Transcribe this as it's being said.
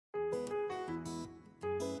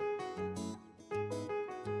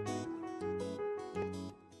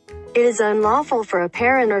It is unlawful for a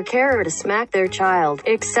parent or carer to smack their child,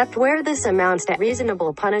 except where this amounts to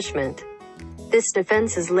reasonable punishment. This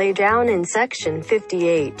defense is laid down in Section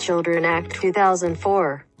 58 Children Act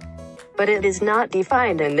 2004. But it is not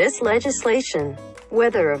defined in this legislation.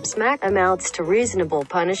 Whether a smack amounts to reasonable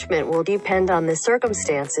punishment will depend on the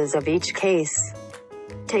circumstances of each case,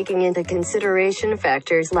 taking into consideration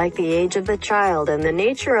factors like the age of the child and the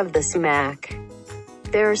nature of the smack.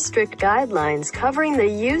 There are strict guidelines covering the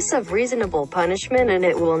use of reasonable punishment, and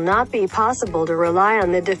it will not be possible to rely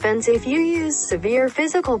on the defense if you use severe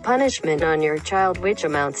physical punishment on your child which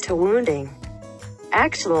amounts to wounding,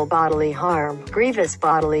 actual bodily harm, grievous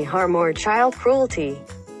bodily harm, or child cruelty.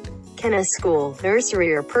 Can a school,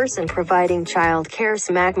 nursery, or person providing child care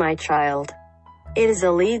smack my child? It is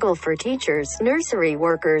illegal for teachers, nursery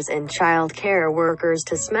workers, and child care workers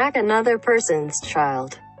to smack another person's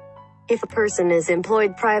child. If a person is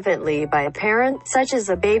employed privately by a parent, such as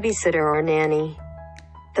a babysitter or nanny,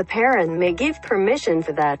 the parent may give permission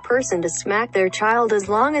for that person to smack their child as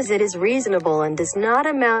long as it is reasonable and does not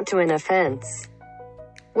amount to an offense.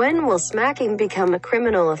 When will smacking become a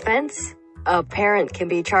criminal offense? A parent can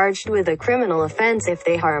be charged with a criminal offense if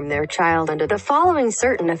they harm their child under the following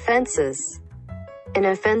certain offenses. An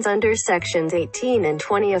offense under Sections 18 and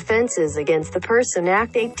 20 Offenses Against the Person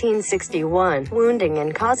Act 1861, wounding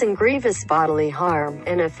and causing grievous bodily harm.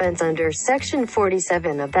 An offense under Section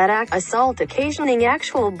 47 of that Act, assault occasioning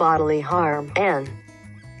actual bodily harm. An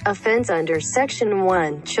offense under Section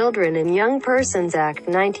 1, Children and Young Persons Act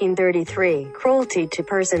 1933, cruelty to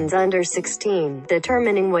persons under 16.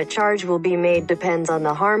 Determining what charge will be made depends on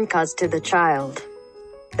the harm caused to the child.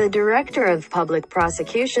 The Director of Public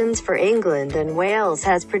Prosecutions for England and Wales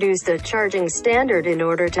has produced a charging standard in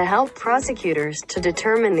order to help prosecutors to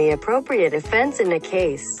determine the appropriate offence in a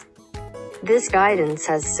case. This guidance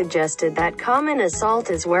has suggested that common assault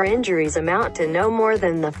is where injuries amount to no more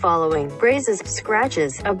than the following: grazes,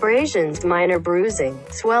 scratches, abrasions, minor bruising,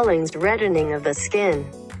 swellings, reddening of the skin,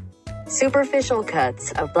 superficial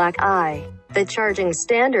cuts, a black eye. The charging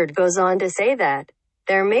standard goes on to say that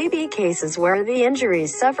there may be cases where the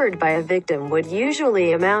injuries suffered by a victim would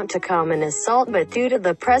usually amount to common assault, but due to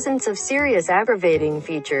the presence of serious aggravating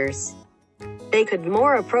features, they could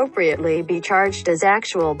more appropriately be charged as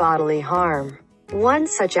actual bodily harm. One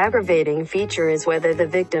such aggravating feature is whether the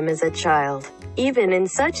victim is a child. Even in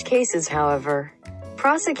such cases, however,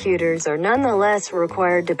 prosecutors are nonetheless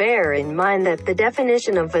required to bear in mind that the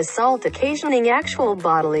definition of assault occasioning actual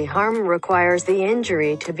bodily harm requires the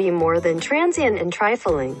injury to be more than transient and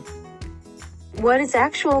trifling. What is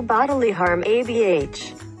actual bodily harm?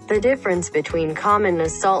 ABH. The difference between common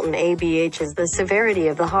assault and ABH is the severity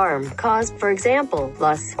of the harm caused, for example,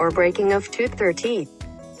 loss or breaking of tooth or teeth,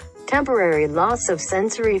 temporary loss of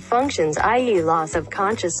sensory functions, i.e. loss of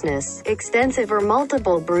consciousness, extensive or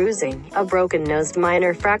multiple bruising, a broken nose,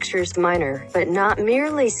 minor fractures, minor, but not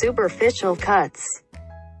merely superficial cuts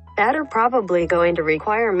that are probably going to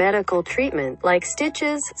require medical treatment, like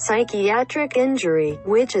stitches, psychiatric injury,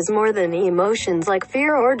 which is more than emotions like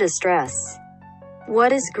fear or distress.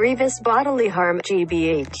 What is grievous bodily harm?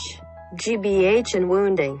 GBH. GBH and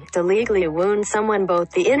wounding. To legally wound someone,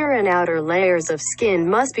 both the inner and outer layers of skin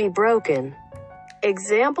must be broken.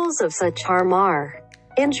 Examples of such harm are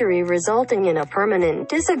injury resulting in a permanent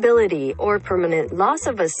disability or permanent loss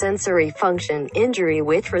of a sensory function, injury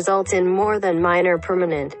which results in more than minor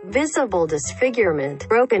permanent, visible disfigurement,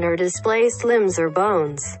 broken or displaced limbs or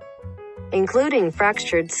bones, including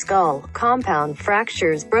fractured skull, compound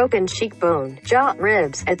fractures, broken cheekbone, jaw,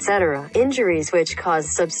 ribs, etc. Injuries which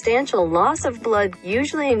cause substantial loss of blood,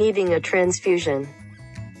 usually needing a transfusion.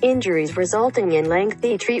 Injuries resulting in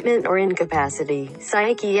lengthy treatment or incapacity.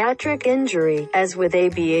 Psychiatric injury. As with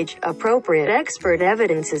ABH, appropriate expert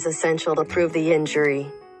evidence is essential to prove the injury.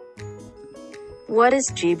 What is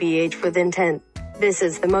GBH with intent? This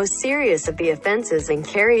is the most serious of the offenses and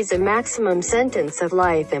carries a maximum sentence of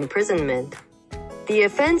life imprisonment. The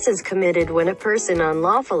offense is committed when a person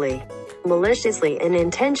unlawfully, maliciously, and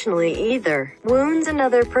intentionally either wounds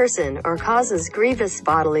another person or causes grievous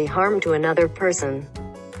bodily harm to another person.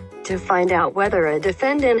 To find out whether a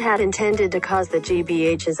defendant had intended to cause the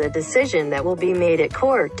GBH is a decision that will be made at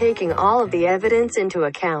court, taking all of the evidence into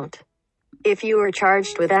account. If you are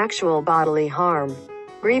charged with actual bodily harm,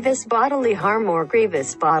 grievous bodily harm, or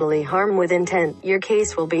grievous bodily harm with intent, your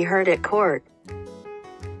case will be heard at court.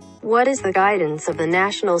 What is the guidance of the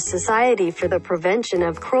National Society for the Prevention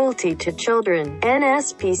of Cruelty to Children,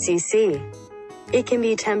 NSPCC? It can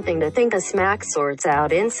be tempting to think a smack sorts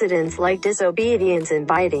out incidents like disobedience and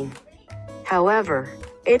biting. However,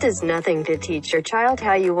 it does nothing to teach your child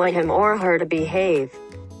how you want him or her to behave.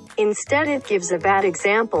 Instead, it gives a bad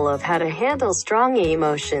example of how to handle strong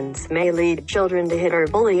emotions, may lead children to hit or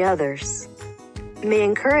bully others, may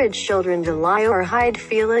encourage children to lie or hide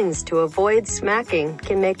feelings to avoid smacking,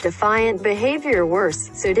 can make defiant behavior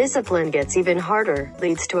worse, so discipline gets even harder,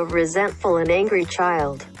 leads to a resentful and angry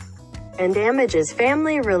child, and damages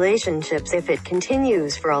family relationships if it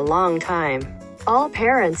continues for a long time. All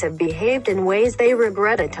parents have behaved in ways they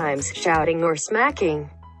regret, at times shouting or smacking.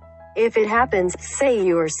 If it happens, say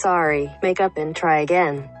you are sorry, make up and try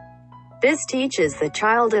again. This teaches the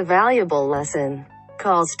child a valuable lesson.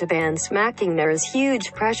 Calls to ban smacking. There is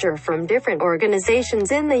huge pressure from different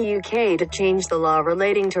organizations in the UK to change the law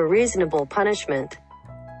relating to reasonable punishment.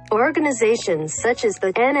 Organizations such as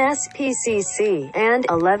the NSPCC and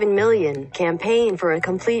 11 Million campaign for a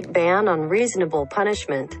complete ban on reasonable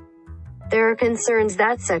punishment. There are concerns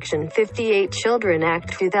that Section 58 Children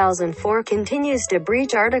Act 2004 continues to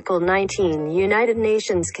breach Article 19 United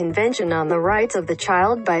Nations Convention on the Rights of the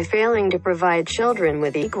Child by failing to provide children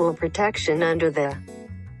with equal protection under the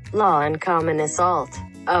law and common assault.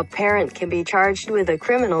 A parent can be charged with a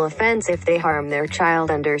criminal offense if they harm their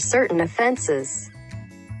child under certain offenses.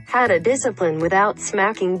 How to discipline without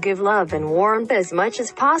smacking. Give love and warmth as much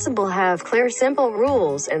as possible. Have clear, simple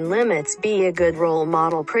rules and limits. Be a good role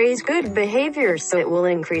model. Praise good behavior so it will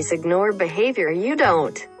increase. Ignore behavior you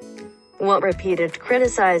don't want repeated.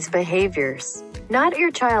 Criticize behaviors, not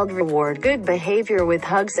your child. Reward good behavior with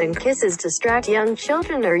hugs and kisses. Distract young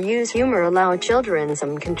children or use humor. Allow children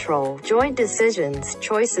some control. Joint decisions,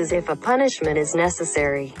 choices if a punishment is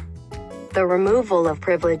necessary. The removal of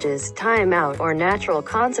privileges, time out, or natural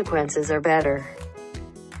consequences are better.